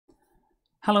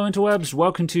Hello interwebs,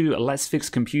 welcome to Let's Fix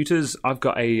Computers. I've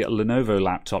got a Lenovo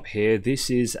laptop here. This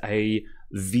is a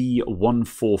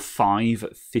V145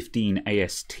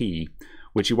 15AST,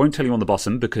 which it won't tell you on the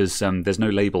bottom because there's no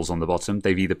labels on the bottom.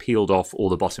 They've either peeled off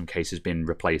or the bottom case has been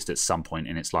replaced at some point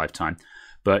in its lifetime.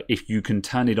 But if you can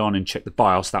turn it on and check the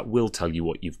BIOS, that will tell you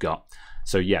what you've got.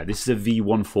 So yeah, this is a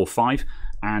V145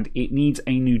 and it needs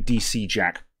a new DC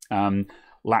jack.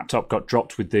 Laptop got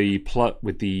dropped with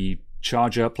the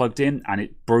charger plugged in, and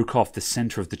it broke off the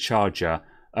center of the charger.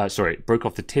 It broke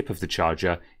off the tip of the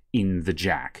charger in the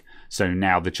jack. So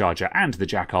now the charger and the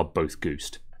jack are both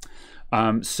goosed.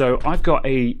 So I've got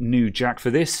a new jack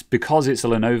for this. Because it's a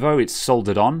Lenovo, it's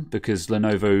soldered on because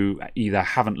Lenovo either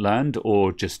haven't learned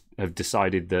or just have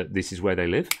decided that this is where they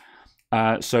live.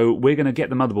 So we're going to get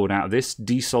the motherboard out of this,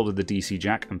 desolder the DC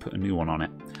jack, and put a new one on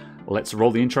it. Let's roll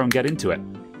the intro and get into it.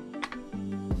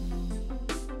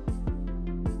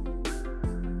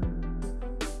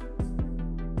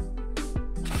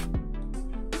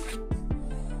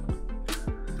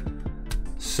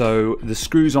 So the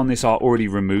screws on this are already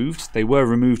removed. They were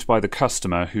removed by the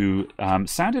customer who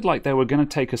sounded like they were going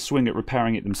to take a swing at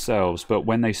repairing it themselves, but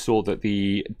when they saw that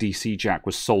the DC jack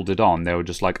was soldered on, they were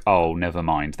just like, oh, never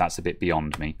mind, that's a bit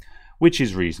beyond me, which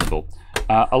is reasonable.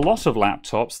 A lot of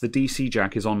laptops, the DC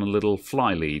jack is on a little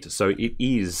fly lead, so it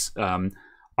is, I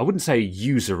wouldn't say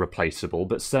user replaceable,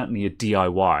 but certainly a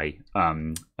DIY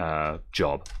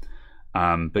job.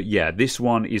 But yeah, this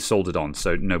one is soldered on,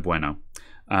 so no bueno.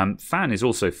 Fan is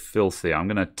also filthy. I'm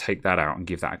going to take that out and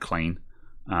give that a clean.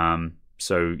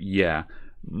 So yeah,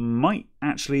 might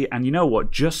actually, and you know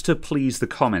what, just to please the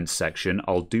comments section,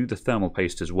 I'll do the thermal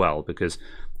paste as well, because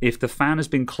if the fan has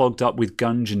been clogged up with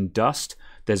gunge and dust,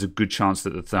 there's a good chance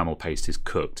that the thermal paste is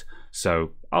cooked.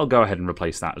 So I'll go ahead and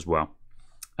replace that as well.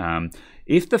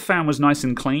 If the fan was nice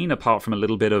and clean, apart from a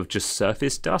little bit of just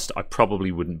surface dust, I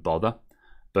probably wouldn't bother.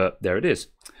 But there it is.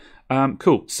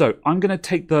 Cool, so I'm going to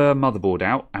take the motherboard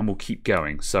out and we'll keep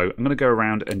going. So I'm going to go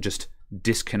around and just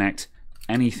disconnect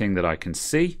anything that I can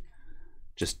see.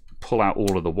 Just pull out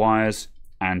all of the wires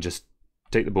and just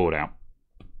take the board out.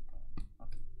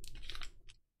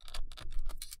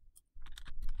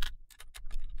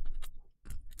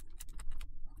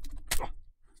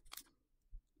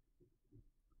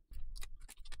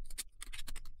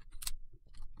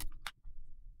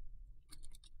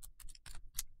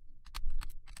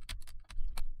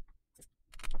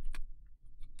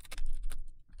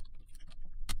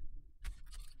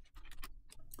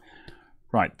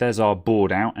 Right, there's our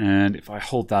board out, and if I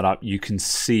hold that up, you can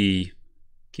see,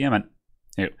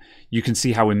 you can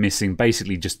see how we're missing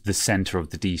basically just the center of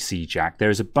the DC jack. There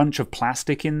is a bunch of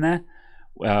plastic in there,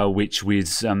 which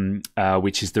is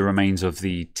the remains of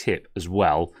the tip as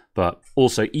well. But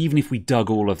also, even if we dug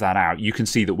all of that out, you can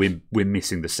see that we're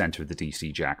missing the center of the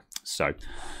DC jack. So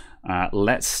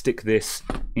let's stick this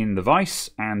in the vise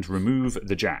and remove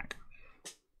the jack.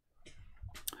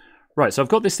 Right, so I've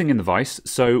got this thing in the vise,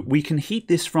 so we can heat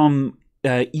this from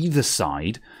either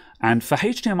side, and for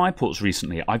HDMI ports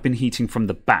recently, I've been heating from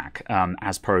the back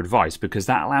as per advice, because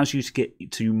that allows you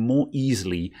to more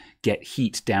easily get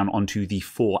heat down onto the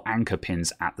 4 anchor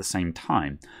pins at the same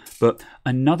time. But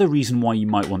another reason why you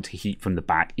might want to heat from the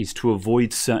back is to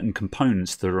avoid certain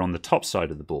components that are on the top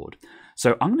side of the board.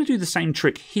 So I'm going to do the same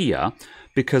trick here,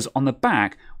 because on the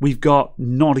back, we've got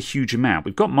not a huge amount.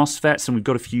 We've got MOSFETs and we've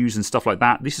got a fuse and stuff like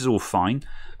that. This is all fine.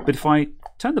 But if I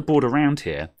turn the board around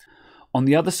here, on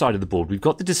the other side of the board, we've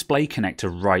got the display connector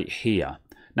right here.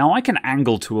 Now, I can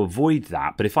angle to avoid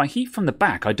that, but if I heat from the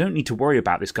back, I don't need to worry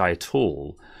about this guy at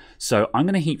all. So I'm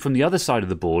going to heat from the other side of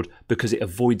the board because it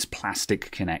avoids plastic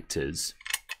connectors.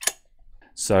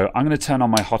 So I'm going to turn on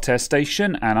my hot air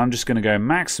station, and I'm just going to go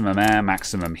maximum air,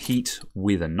 maximum heat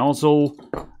with a nozzle,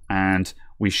 and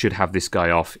we should have this guy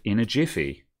off in a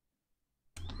jiffy.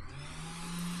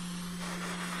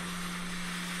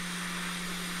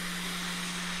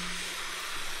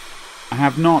 I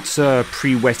have not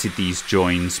pre-wetted these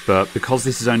joins, but because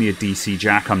this is only a DC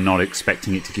jack, I'm not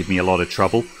expecting it to give me a lot of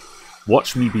trouble.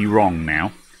 Watch me be wrong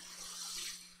now.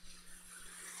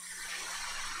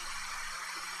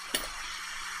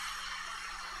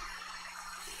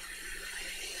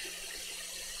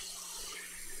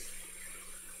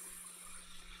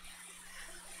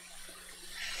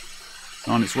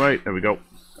 On its way, there we go.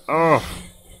 Oh,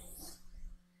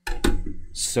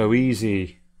 so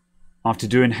easy. After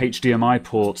doing HDMI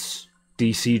ports,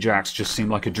 DC jacks just seem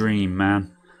like a dream,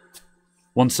 man.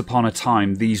 Once upon a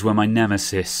time, these were my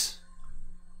nemesis.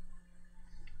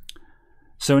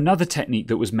 So another technique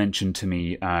that was mentioned to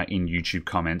me in YouTube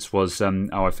comments was, oh,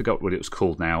 I forgot what it was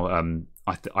called now.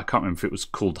 I can't remember if it was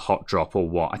called hot drop or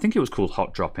what. I think it was called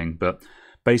hot dropping, but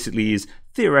basically is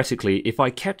theoretically, if I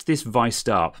kept this viced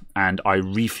up and I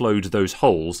reflowed those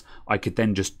holes, I could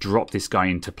then just drop this guy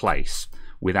into place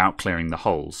without clearing the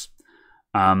holes.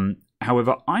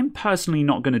 However, I'm personally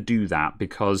not going to do that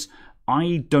because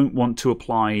I don't want to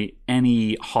apply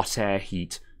any hot air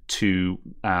heat to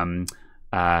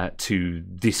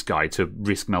this guy to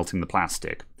risk melting the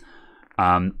plastic.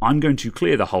 I'm going to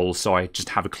clear the holes so I just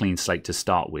have a clean slate to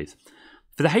start with.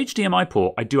 For the HDMI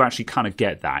port, I do actually kind of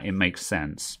get that. It makes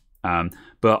sense.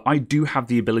 But I do have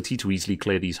the ability to easily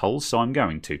clear these holes, so I'm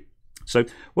going to. So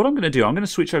what I'm going to do, I'm going to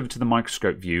switch over to the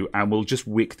microscope view and we'll just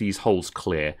wick these holes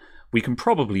clear. We can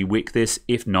probably wick this.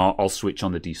 If not, I'll switch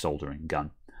on the desoldering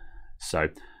gun. So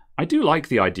I do like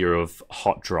the idea of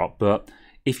hot drop, but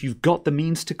if you've got the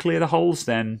means to clear the holes,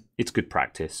 then it's good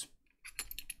practice.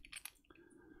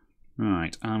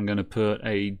 Right, I'm going to put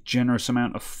a generous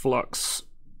amount of flux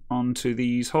onto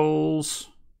these holes.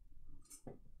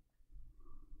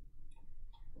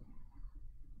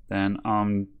 Then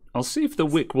I'll see if the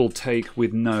wick will take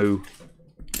with no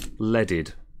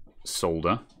leaded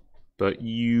solder. But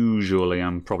usually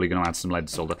I'm probably going to add some lead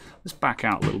solder. Let's back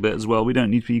out a little bit as well. We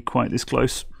don't need to be quite this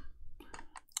close.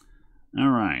 All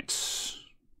right.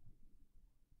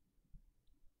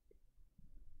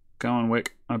 Go on,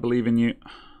 wick. I believe in you.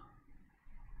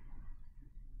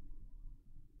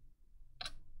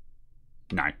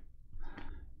 No.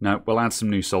 No, we'll add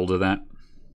some new solder there.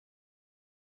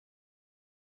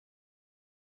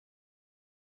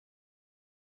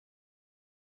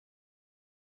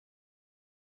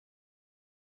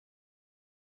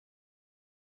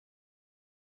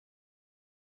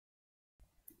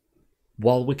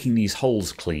 While wicking these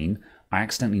holes clean, I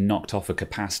accidentally knocked off a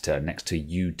capacitor next to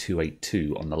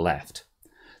U282 on the left.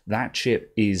 That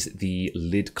chip is the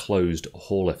lid closed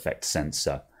Hall effect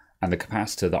sensor, and the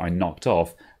capacitor that I knocked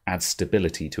off adds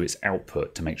stability to its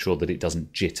output to make sure that it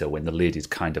doesn't jitter when the lid is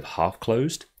kind of half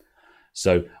closed.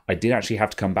 So I did actually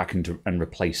have to come back and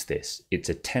replace this. It's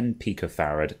a 10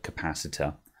 picofarad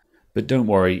capacitor. But don't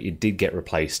worry, it did get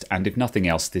replaced, and if nothing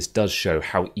else, this does show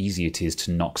how easy it is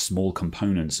to knock small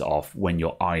components off when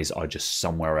your eyes are just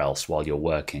somewhere else while you're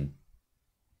working.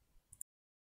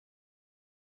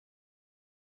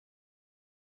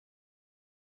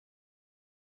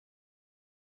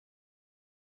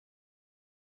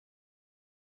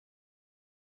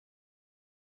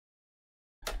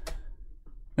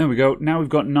 There we go. Now we've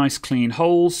got nice clean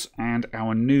holes and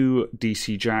our new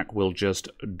DC jack will just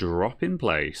drop in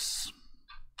place.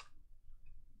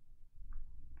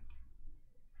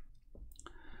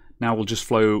 Now we'll just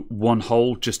flow one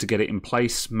hole just to get it in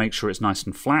place, make sure it's nice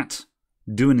and flat,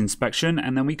 do an inspection,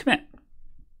 and then we commit.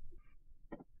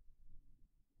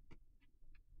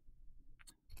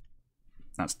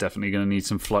 That's definitely going to need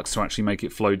some flux to actually make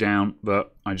it flow down,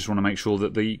 but I just want to make sure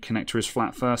that the connector is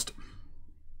flat first.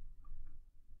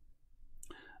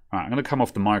 Alright, I'm going to come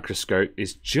off the microscope.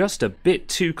 It's just a bit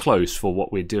too close for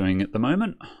what we're doing at the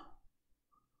moment.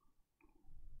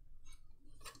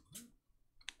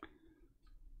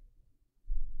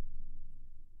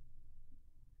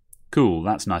 Cool,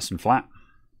 that's nice and flat.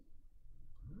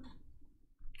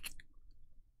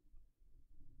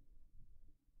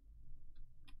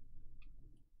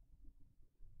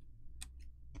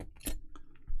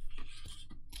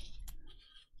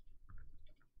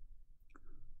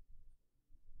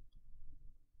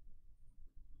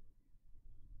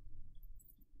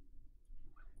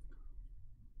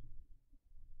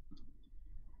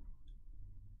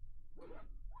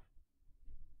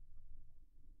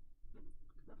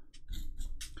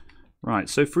 Right,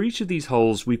 so for each of these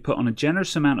holes we put on a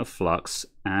generous amount of flux,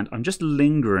 and I'm just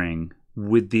lingering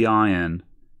with the iron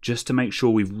just to make sure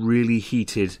we've really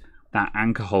heated that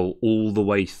anchor hole all the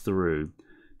way through.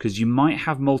 Because you might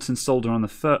have molten solder on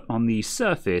the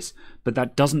surface, but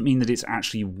that doesn't mean that it's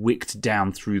actually wicked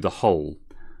down through the hole.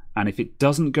 And if it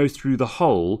doesn't go through the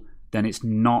hole, then it's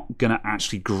not going to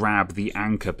actually grab the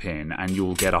anchor pin, and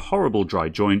you'll get a horrible dry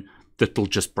joint that'll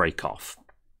just break off.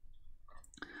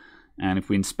 And if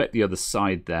we inspect the other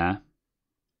side there,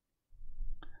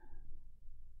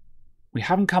 we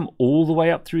haven't come all the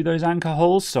way up through those anchor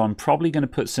holes, so I'm probably going to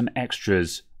put some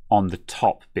extras on the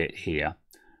top bit here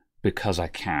because I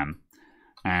can.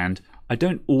 And I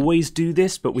don't always do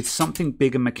this, but with something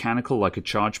big and mechanical like a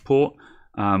charge port,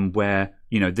 where,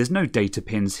 you know, there's no data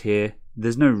pins here,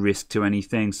 there's no risk to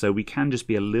anything, so we can just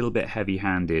be a little bit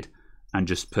heavy-handed and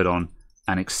just put on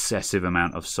an excessive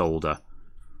amount of solder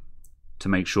to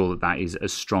make sure that that is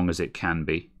as strong as it can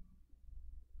be.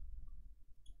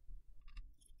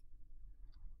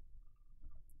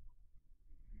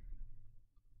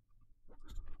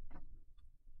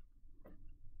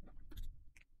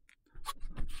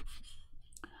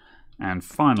 And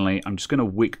finally, I'm just going to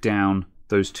wick down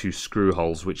those two screw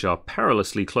holes, which are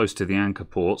perilously close to the anchor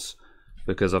ports,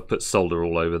 because I've put solder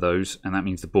all over those, and that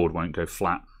means the board won't go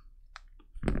flat.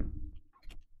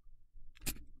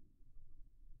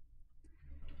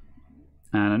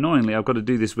 And annoyingly, I've got to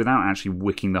do this without actually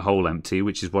wicking the hole empty,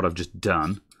 which is what I've just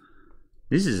done.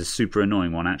 This is a super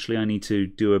annoying one, actually. I need to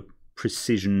do a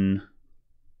precision...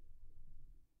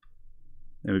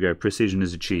 There we go, precision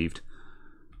is achieved.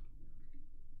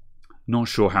 Not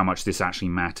sure how much this actually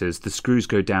matters. The screws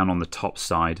go down on the top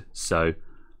side, so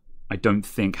I don't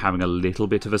think having a little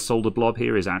bit of a solder blob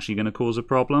here is actually going to cause a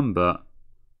problem, but...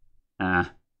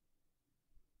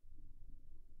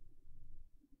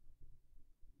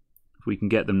 If we can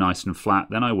get them nice and flat,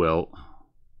 then I will.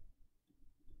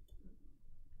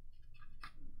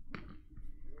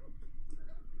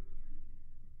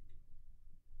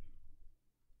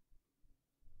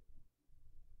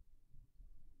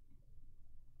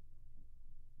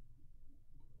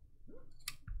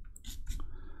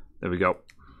 There we go.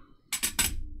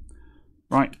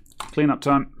 Right, clean up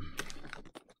time.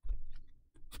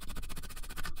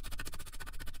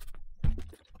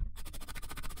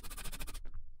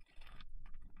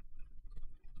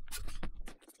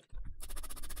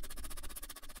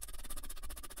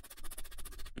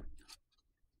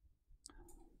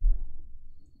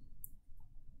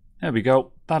 There we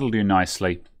go. That'll do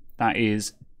nicely. That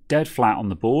is dead flat on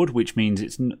the board, which means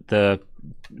the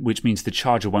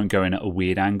charger won't go in at a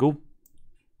weird angle.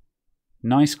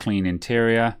 Nice clean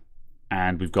interior,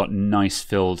 and we've got nice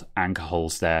filled anchor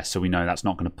holes there, so we know that's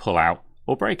not going to pull out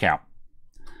or break out.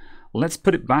 Let's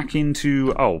put it back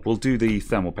into... Oh, we'll do the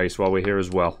thermal paste while we're here as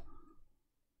well.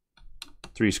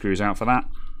 3 screws out for that.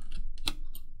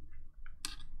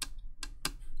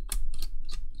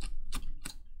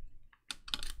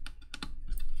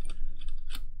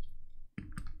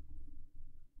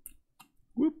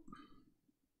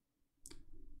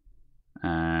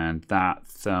 And that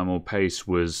thermal paste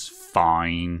was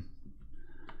fine.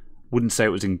 Wouldn't say it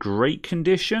was in great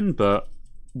condition, but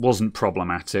wasn't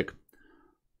problematic.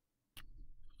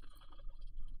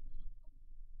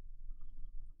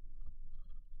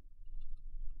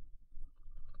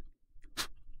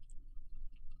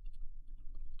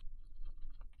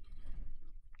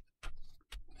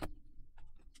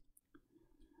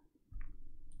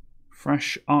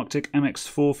 Fresh Arctic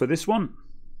MX4 for this one.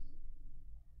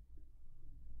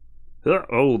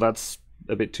 Oh, that's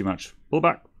a bit too much. Pull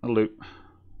back. That'll do.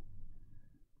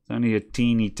 It's only a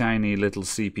teeny tiny little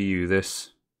CPU, this.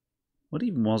 What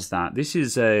even was that? This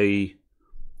is a...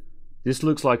 This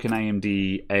looks like an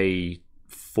AMD A4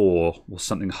 or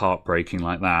something heartbreaking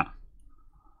like that.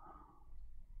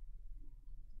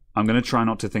 I'm going to try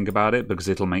not to think about it because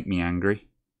it'll make me angry.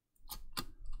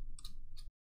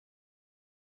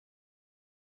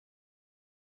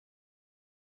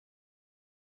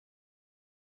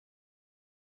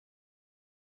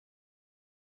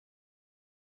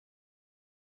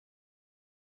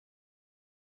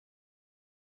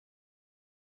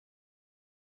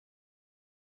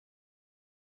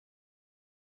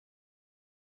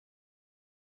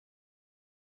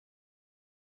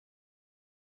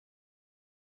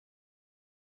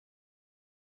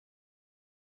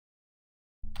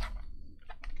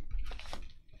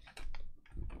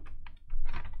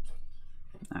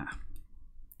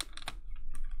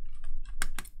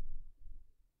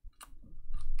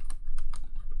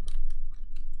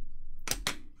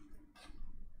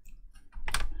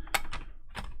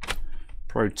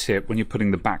 Pro tip, when you're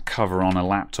putting the back cover on a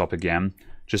laptop again,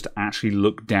 just actually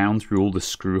look down through all the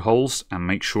screw holes and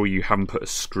make sure you haven't put a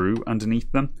screw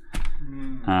underneath them.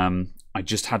 I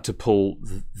just had to pull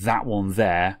that one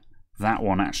there. That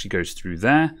one actually goes through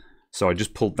there. So I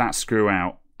just pulled that screw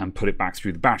out and put it back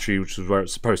through the battery, which is where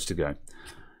it's supposed to go.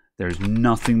 There is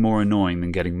nothing more annoying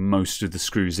than getting most of the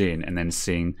screws in and then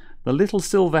seeing the little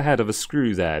silver head of a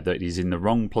screw there that is in the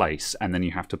wrong place, and then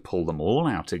you have to pull them all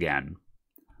out again.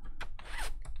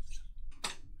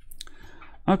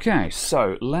 Okay,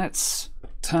 so let's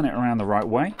turn it around the right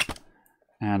way.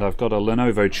 And I've got a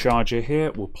Lenovo charger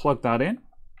here. We'll plug that in.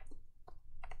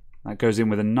 That goes in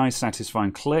with a nice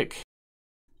satisfying click.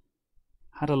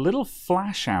 Had a little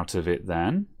flash out of it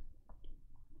then.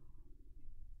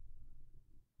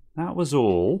 That was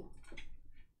all.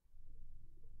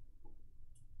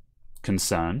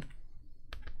 Concern.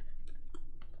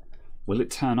 Will it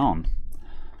turn on?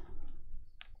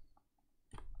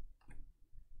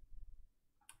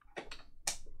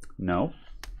 No.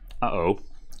 Uh-oh.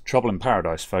 Trouble in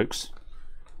paradise, folks.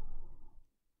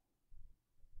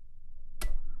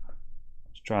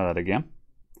 Let's try that again.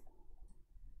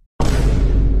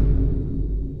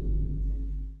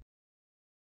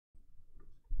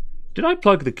 Did I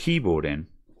plug the keyboard in?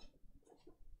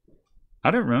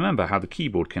 I don't remember how the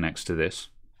keyboard connects to this.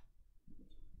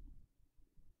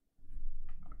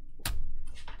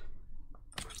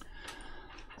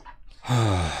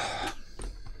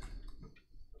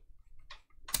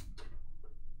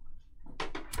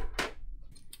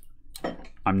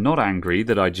 I'm not angry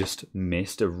that I just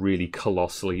missed a really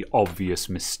colossally obvious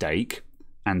mistake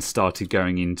and started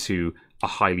going into a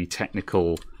highly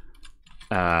technical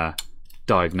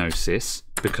diagnosis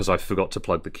because I forgot to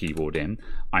plug the keyboard in.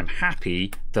 I'm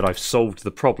happy that I've solved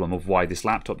the problem of why this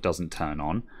laptop doesn't turn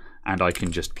on, and I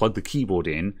can just plug the keyboard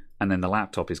in and then the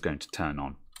laptop is going to turn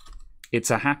on. It's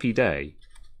a happy day.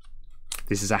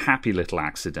 This is a happy little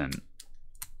accident.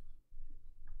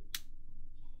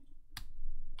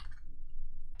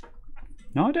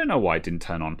 No, I don't know why it didn't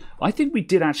turn on. I think we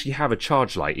did actually have a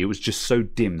charge light. It was just so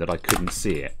dim that I couldn't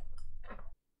see it.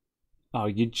 Oh,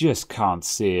 you just can't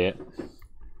see it.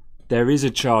 There is a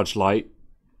charge light.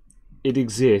 It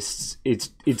exists. It's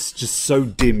just so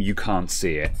dim you can't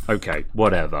see it. Okay,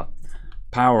 whatever.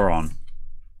 Power on.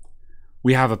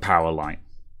 We have a power light.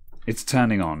 It's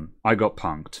turning on. I got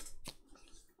punked.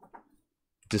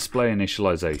 Display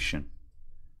initialization.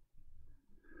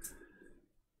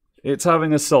 It's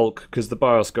having a sulk because the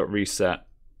BIOS got reset.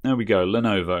 There we go,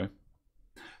 Lenovo.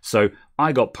 So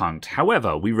I got punked.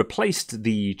 However, we replaced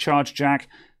the charge jack.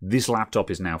 This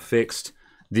laptop is now fixed.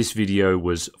 This video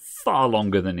was far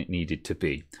longer than it needed to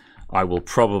be. I will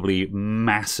probably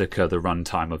massacre the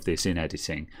runtime of this in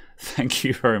editing. Thank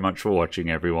you very much for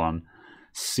watching, everyone.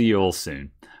 See you all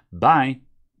soon. Bye.